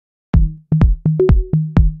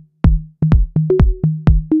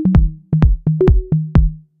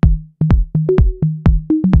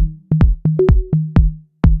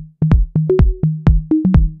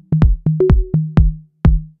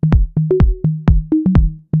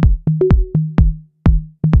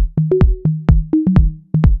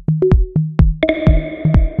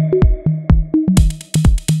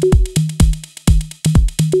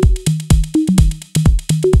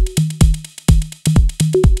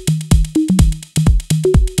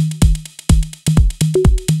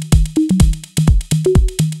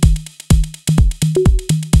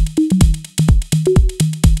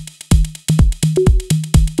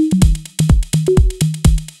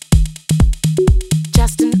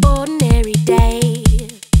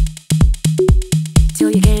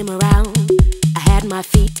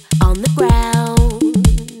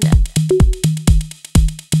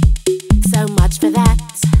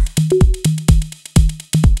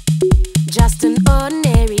Just an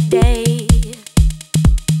ordinary day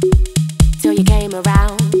till you came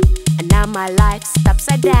around, and now my life's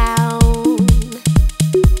upside down.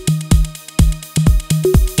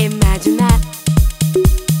 Imagine that.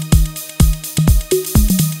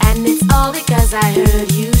 And it's all because I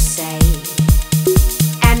heard you say.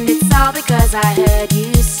 And it's all because I heard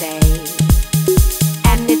you say.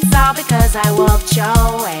 And it's all because I walked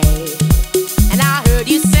your way. And I heard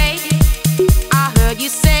you say, I heard you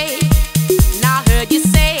say, and I heard you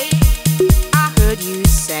say, I heard you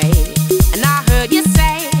say, and I heard you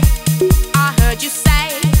say, I heard you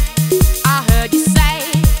say, I heard you say,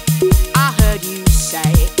 I heard you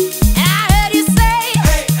say, and I heard you say,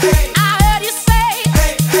 I heard you say,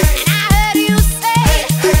 and I heard you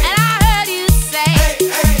say, and I heard you say,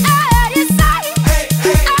 I heard you say,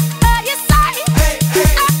 I heard you say,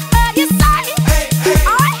 I heard you say,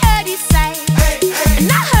 I heard you say,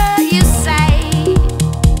 and I heard you say.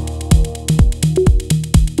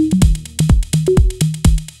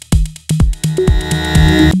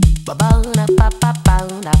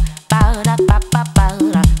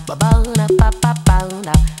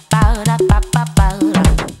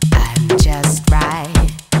 I'm just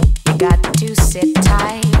right. You got to sit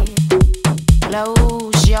tight.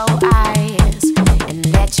 Close your eyes and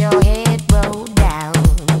let your head roll down.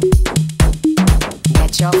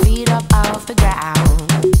 Get your feet up off the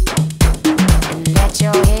ground and let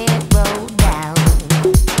your head roll down.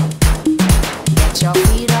 Get your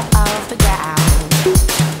feet up off the ground.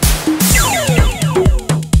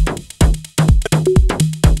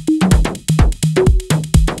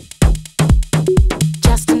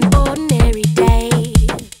 Just an ordinary day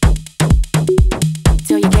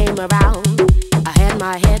till you came around. I had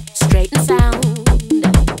my head straight and sound,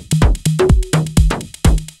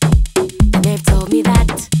 and they've told me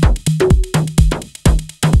that.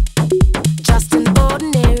 Just an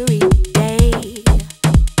ordinary day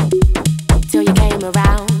till you came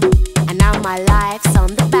around, and now my life's on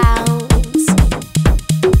the bounce.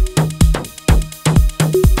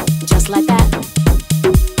 Just like that.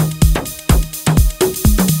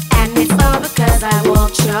 And it's all because I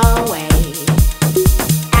walked your way.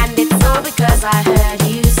 And it's all because I heard